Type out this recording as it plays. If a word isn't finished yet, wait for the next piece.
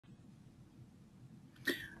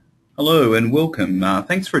Hello and welcome.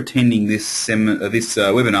 Thanks for attending this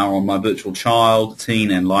webinar on my virtual child, teen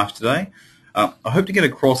and life today. I hope to get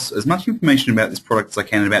across as much information about this product as I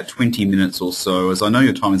can in about 20 minutes or so, as I know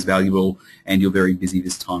your time is valuable and you're very busy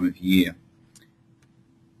this time of year.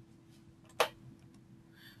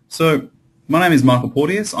 So, my name is Michael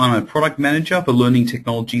Porteous. I'm a product manager for learning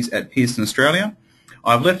technologies at Pearson, Australia.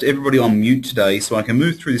 I've left everybody on mute today so I can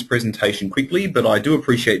move through this presentation quickly, but I do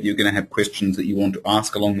appreciate you're going to have questions that you want to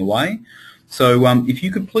ask along the way. So if you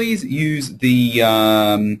could please use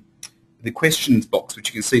the questions box, which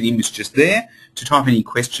you can see the image just there, to type any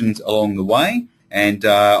questions along the way, and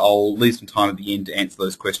I'll leave some time at the end to answer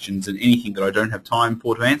those questions, and anything that I don't have time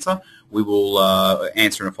for to answer, we will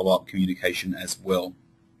answer in a follow-up communication as well.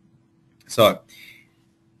 So,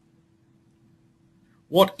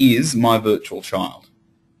 what is MyVirtualChild?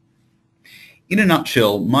 In a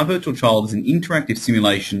nutshell, MyVirtualChild is an interactive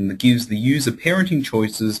simulation that gives the user parenting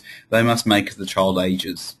choices they must make as the child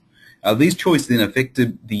ages. These choices then affect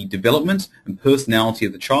the development and personality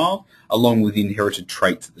of the child, along with the inherited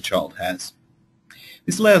traits that the child has.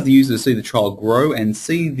 This allows the user to see the child grow and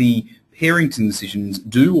see the parenting decisions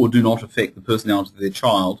do or do not affect the personality of their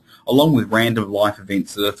child, along with random life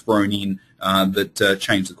events that are thrown in that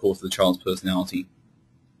change the course of the child's personality.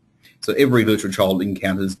 So every virtual child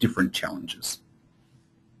encounters different challenges.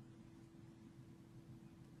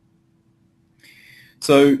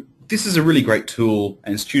 So this is a really great tool,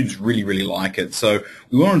 and students really like it. So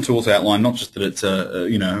we wanted to also outline not just that it's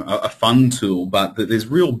a fun tool, but that there's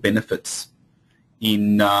real benefits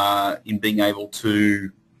in being able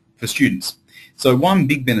to for students. So one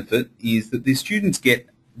big benefit is that the students get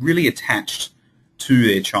really attached to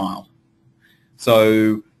their child.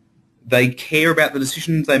 So they care about the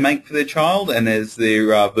decisions they make for their child and as their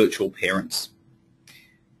virtual parents.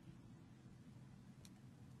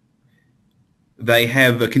 They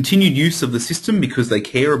have a continued use of the system because they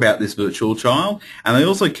care about this virtual child, and they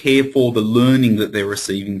also care for the learning that they're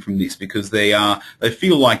receiving from this because they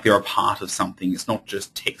feel like they're a part of something. It's not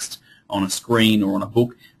just text on a screen or on a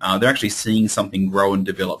book. They're actually seeing something grow and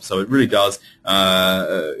develop. So it really does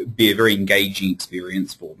be a very engaging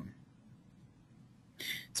experience for them.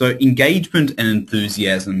 So engagement and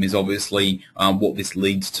enthusiasm is obviously what this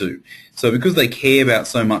leads to. So because they care about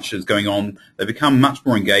so much that's going on, they become much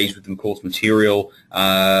more engaged with the course material.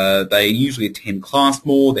 They usually attend class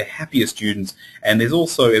more, they're happier students, and there's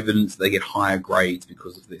also evidence that they get higher grades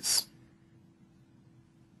because of this.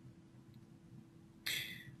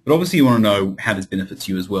 But obviously you want to know how this benefits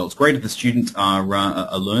you as well. It's great if the students are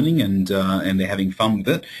learning and they're having fun with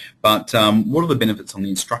it, but what are the benefits on the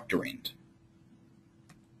instructor end?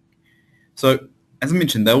 So, as I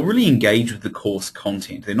mentioned, they'll really engage with the course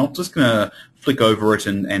content. They're not just going to flick over it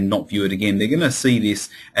and not view it again. They're going to see this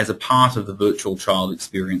as a part of the virtual child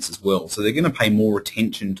experience as well. So they're going to pay more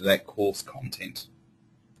attention to that course content.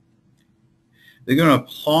 They're going to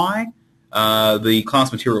apply the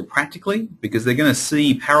class material practically because they're going to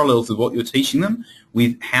see parallels of what you're teaching them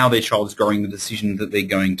with how their child is growing the decision that they're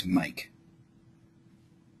going to make.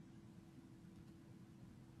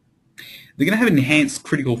 They're going to have enhanced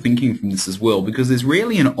critical thinking from this as well because there's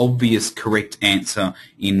rarely an obvious correct answer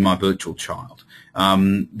in MyVirtualChild.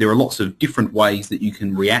 There are lots of different ways that you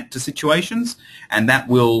can react to situations, and that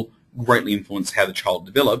will greatly influence how the child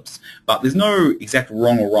develops, but there's no exact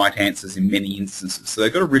wrong or right answers in many instances. So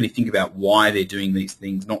they've got to really think about why they're doing these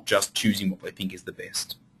things, not just choosing what they think is the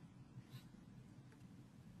best.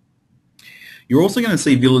 You're also going to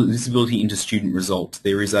see visibility into student results.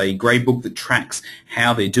 There is a gradebook that tracks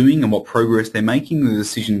how they're doing and what progress they're making, the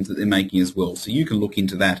decisions that they're making as well. So you can look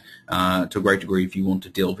into that to a great degree if you want to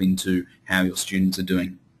delve into how your students are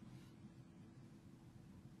doing.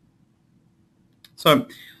 So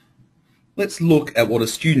let's look at what a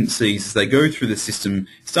student sees as they go through the system,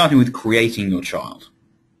 starting with creating your child.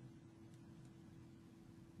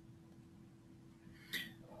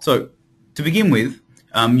 So to begin with,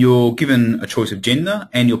 you're given a choice of gender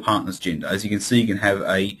and your partner's gender. As you can see, you can have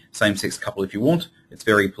a same-sex couple if you want. It's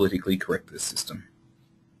very politically correct, this system.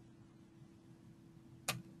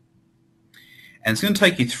 And it's going to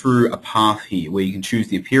take you through a path here where you can choose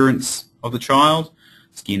the appearance of the child,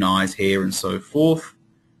 skin, eyes, hair, and so forth.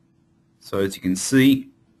 So as you can see,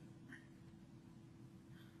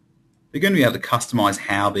 they're going to be able to customize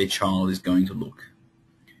how their child is going to look.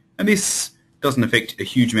 And this doesn't affect a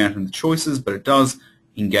huge amount of the choices, but it does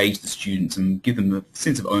engage the students and give them a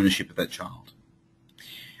sense of ownership of that child.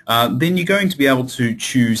 Then you're going to be able to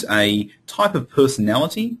choose a type of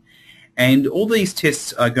personality, and all these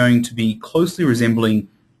tests are going to be closely resembling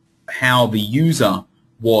how the user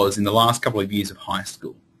was in the last couple of years of high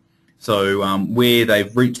school. So where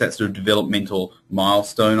they've reached that sort of developmental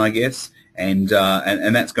milestone, I guess, and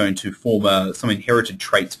that's going to form some inherited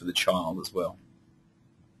traits for the child as well.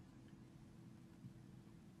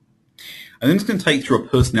 And then it's going to take through a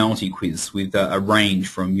personality quiz with a range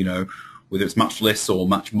from, whether it's much less or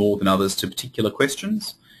much more than others to particular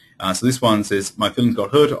questions. So this one says, my feelings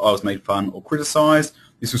got hurt, I was made fun or criticised,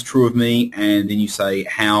 this was true of me, and then you say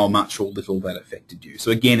how much or little that affected you. So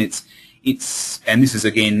again, and this is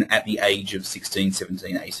again at the age of 16,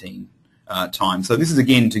 17, 18 time. So this is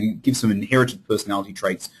again to give some inherited personality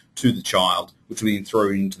traits to the child, which will be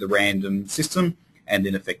thrown into the random system and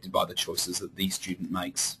then affected by the choices that the student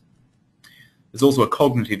makes. There's also a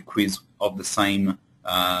cognitive quiz of the same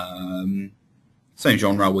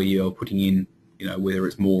genre where you're putting in, whether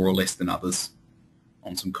it's more or less than others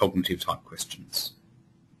on some cognitive type questions.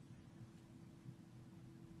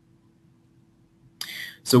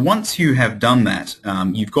 So once you have done that,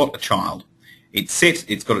 you've got a child. It's set,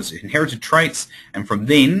 it's got its inherited traits, and from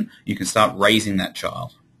then you can start raising that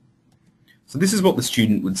child. So this is what the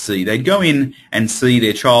student would see. They'd go in and see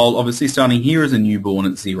their child, obviously starting here as a newborn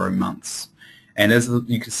at 0 months. And as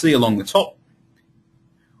you can see along the top,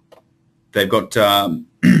 they've got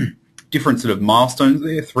different sort of milestones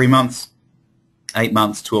there, 3 months, 8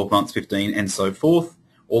 months, 12 months, 15, and so forth,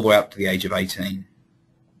 all the way up to the age of 18.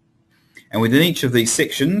 And within each of these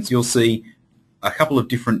sections, you'll see a couple of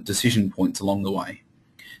different decision points along the way.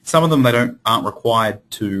 Some of them aren't required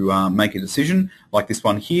to make a decision, like this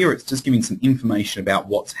one here. It's just giving some information about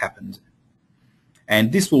what's happened.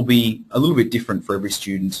 And this will be a little bit different for every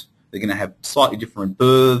student. They're going to have slightly different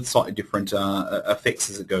births, slightly different effects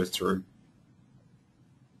as it goes through.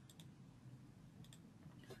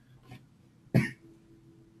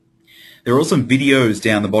 There are also videos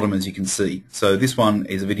down the bottom, as you can see. So this one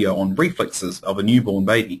is a video on reflexes of a newborn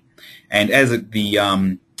baby. And as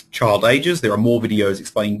the child ages, there are more videos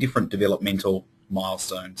explaining different developmental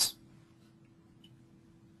milestones.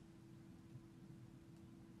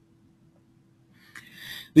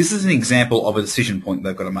 This is an example of a decision point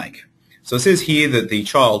they've got to make. So it says here that the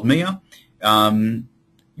child, Mia,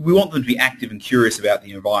 we want them to be active and curious about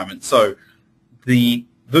the environment. So the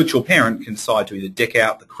virtual parent can decide to either deck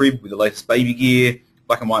out the crib with the latest baby gear,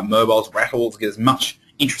 black and white mobiles, rattles, get as much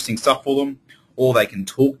interesting stuff for them, or they can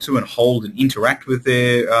talk to and hold and interact with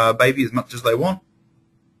their baby as much as they want.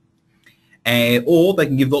 Or they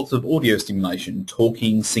can give lots of audio stimulation,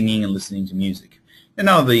 talking, singing, and listening to music. And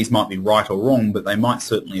none of these might be right or wrong, but they might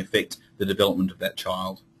certainly affect the development of that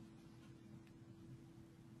child.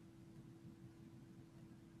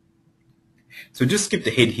 So just skipped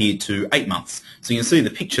ahead here to 8 months. So you can see the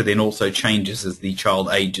picture then also changes as the child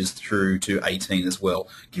ages through to 18 as well,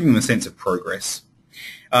 giving them a sense of progress.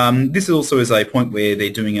 This also is a point where they're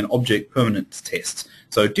doing an object permanence test.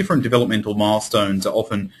 So different developmental milestones are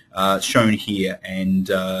often shown here, and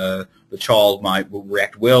the child will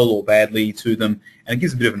react well or badly to them, and it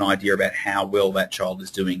gives a bit of an idea about how well that child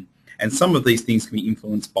is doing. And some of these things can be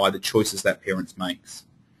influenced by the choices that parents makes.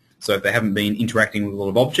 So if they haven't been interacting with a lot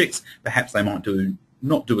of objects, perhaps they might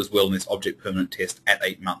not do as well in this object permanent test at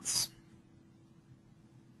 8 months.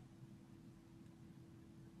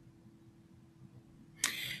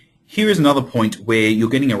 Here is another point where you're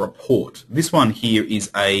getting a report. This one here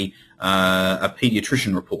is a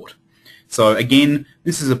pediatrician report. So again,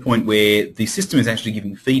 this is a point where the system is actually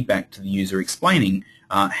giving feedback to the user, explaining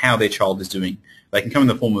how their child is doing. They can come in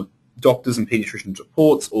the form of doctors and pediatricians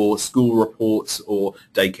reports, or school reports, or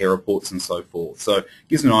daycare reports, and so forth. So it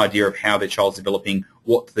gives them an idea of how their child's developing,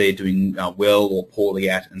 what they're doing well or poorly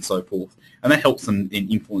at, and so forth. And that helps them then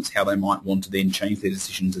influence how they might want to then change their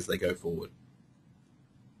decisions as they go forward.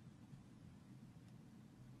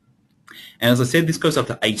 And as I said, this goes up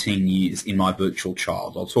to 18 years in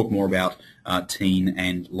MyVirtualChild. I'll talk more about teen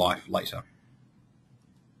and life later.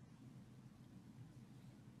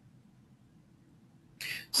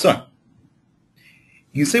 So,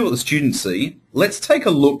 you can see what the students see. Let's take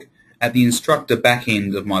a look at the instructor back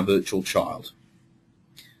end of MyVirtualChild.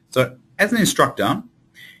 So, as an instructor,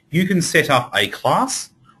 you can set up a class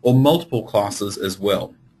or multiple classes as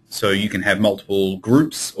well. So you can have multiple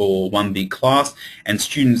groups or one big class, and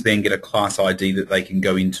students then get a class ID that they can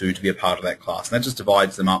go into to be a part of that class. And that just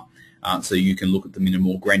divides them up so you can look at them in a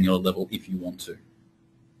more granular level if you want to.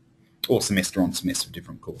 Or semester on semester,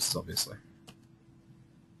 different courses, obviously.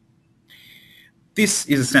 This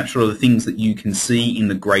is a snapshot of the things that you can see in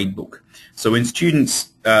the gradebook. So when students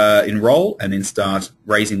enroll and then start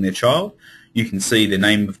raising their child, you can see the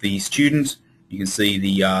name of the student, you can see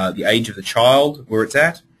the age of the child, where it's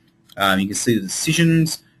at, you can see the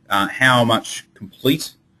decisions, how much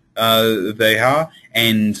complete they are,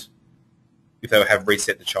 and if they have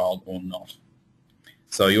reset the child or not.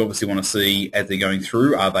 So you obviously want to see, as they're going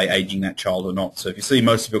through, are they aging that child or not. So if you see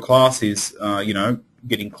most of your class is,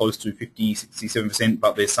 getting close to 50, 67%,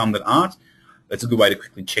 but there's some that aren't, that's a good way to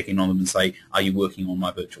quickly check in on them and say, are you working on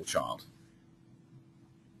MyVirtualChild?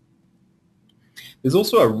 There's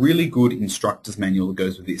also a really good instructor's manual that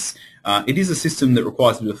goes with this. It is a system that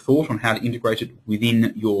requires a bit of thought on how to integrate it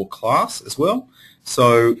within your class as well.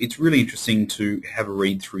 So it's really interesting to have a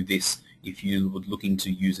read through this if you were looking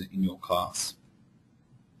to use it in your class.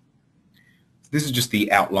 This is just the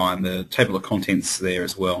outline, the table of contents there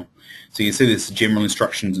as well. So you can see there's general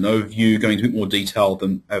instructions and overview, going into a bit more detail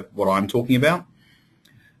than what I'm talking about.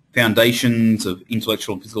 Foundations of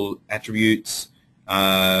intellectual and physical attributes,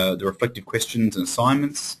 the reflective questions and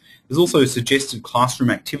assignments. There's also suggested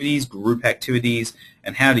classroom activities, group activities,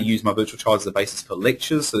 and how to use MyVirtualChild as a basis for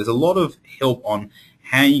lectures. So there's a lot of help on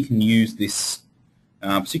how you can use this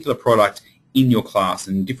particular product in your class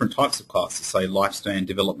and different types of classes, say lifespan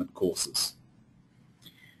development courses.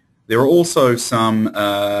 There are also some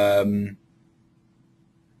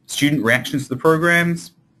student reactions to the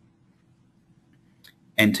programs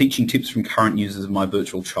and teaching tips from current users of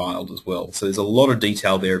MyVirtualChild as well. So there's a lot of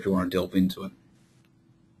detail there if you want to delve into it.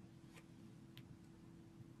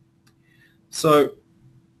 So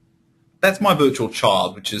that's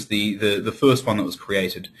MyVirtualChild, which is the first one that was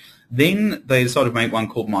created. Then they decided to make one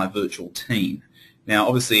called MyVirtualTeen. Now,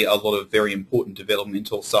 obviously, a lot of very important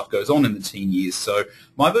developmental stuff goes on in the teen years, so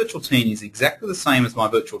MyVirtualTeen is exactly the same as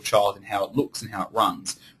MyVirtualChild in how it looks and how it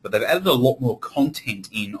runs, but they've added a lot more content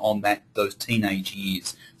in on those teenage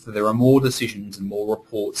years. So there are more decisions and more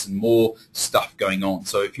reports and more stuff going on.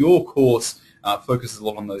 So if your course focuses a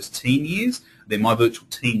lot on those teen years, then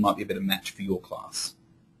MyVirtualTeen might be a better match for your class.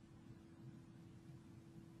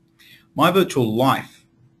 MyVirtualLife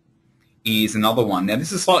is another one. Now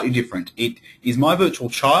this is slightly different. It is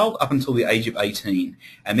MyVirtualChild up until the age of 18,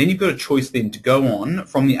 and then you've got a choice then to go on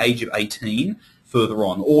from the age of 18 further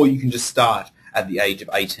on, or you can just start at the age of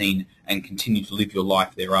 18 and continue to live your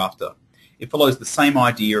life thereafter. It follows the same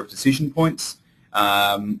idea of decision points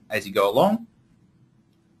as you go along,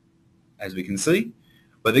 as we can see,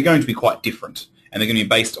 but they're going to be quite different, and they're going to be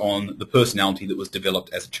based on the personality that was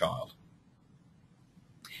developed as a child.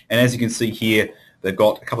 And as you can see here, they've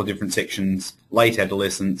got a couple of different sections: late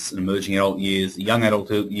adolescence and emerging adult years, young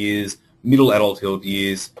adulthood years, middle adulthood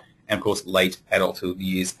years, and of course late adulthood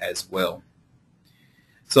years as well.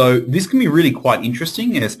 So this can be really quite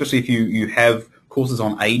interesting, especially if you have courses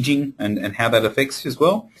on aging and how that affects you as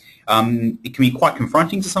well. It can be quite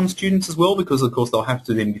confronting to some students as well, because of course they'll have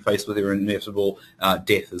to then be faced with their inevitable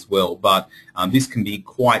death as well. But this can be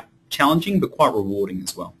quite challenging but quite rewarding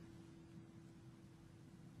as well.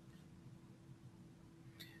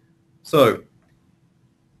 So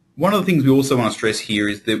one of the things we also want to stress here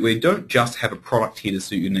is that we don't just have a product here to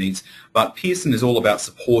suit your needs, but Pearson is all about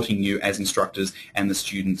supporting you as instructors and the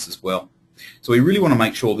students as well. So we really want to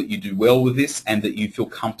make sure that you do well with this and that you feel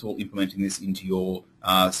comfortable implementing this into your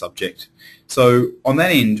subject. So on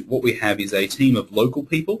that end, what we have is a team of local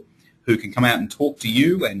people who can come out and talk to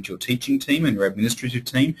you and your teaching team and your administrative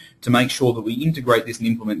team to make sure that we integrate this and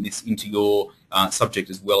implement this into your subject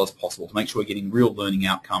as well as possible, to make sure we're getting real learning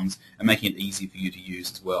outcomes and making it easy for you to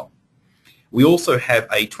use as well. We also have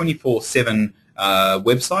a 24/7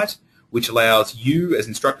 website which allows you as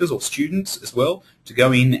instructors or students as well to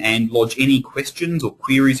go in and lodge any questions or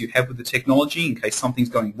queries you have with the technology in case something's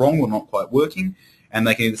going wrong or not quite working. And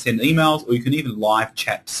they can either send emails or you can even live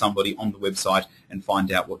chat to somebody on the website and find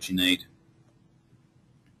out what you need.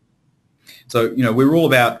 So, we're all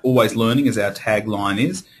about always learning, as our tagline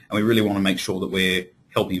is, and we really want to make sure that we're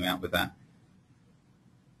helping you out with that.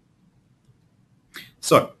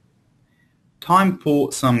 So, time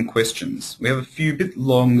for some questions. We have a few bit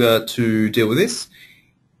longer to deal with this.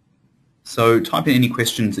 So type in any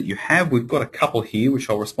questions that you have. We've got a couple here which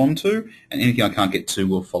I'll respond to, and anything I can't get to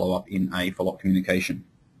we'll follow up in a follow-up communication.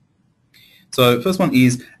 So first one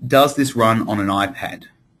is, does this run on an iPad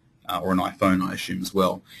or an iPhone, I assume, as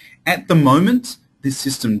well? At the moment, this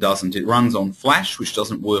system doesn't. It runs on Flash, which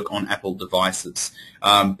doesn't work on Apple devices.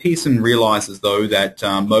 Pearson realizes, though, that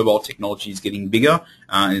mobile technology is getting bigger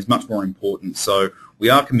and is much more important. So we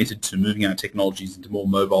are committed to moving our technologies into more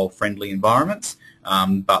mobile-friendly environments.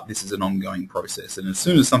 But this is an ongoing process, and as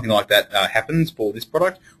soon as something like that happens for this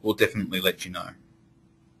product, we'll definitely let you know.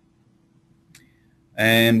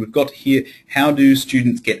 And we've got here, how do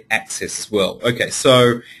students get access as well? Okay,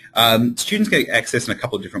 so students get access in a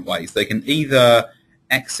couple of different ways. They can either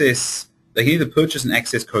purchase an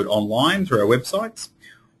access code online through our websites,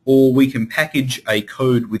 or we can package a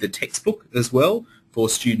code with a textbook as well for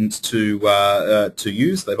students to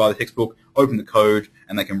use. They buy the textbook, open the code,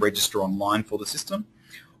 and they can register online for the system.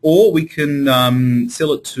 Or we can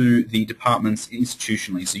sell it to the departments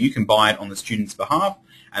institutionally. So you can buy it on the student's behalf,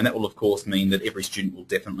 and that will of course mean that every student will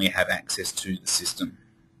definitely have access to the system.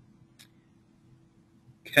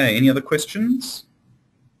 Okay, any other questions?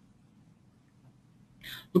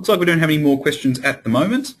 Looks like we don't have any more questions at the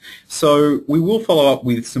moment, so we will follow up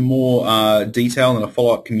with some more detail and a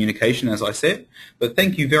follow-up communication, as I said. But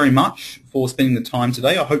thank you very much for spending the time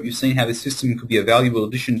today. I hope you've seen how this system could be a valuable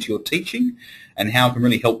addition to your teaching and how it can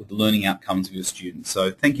really help with the learning outcomes of your students.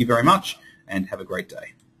 So thank you very much and have a great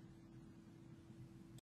day.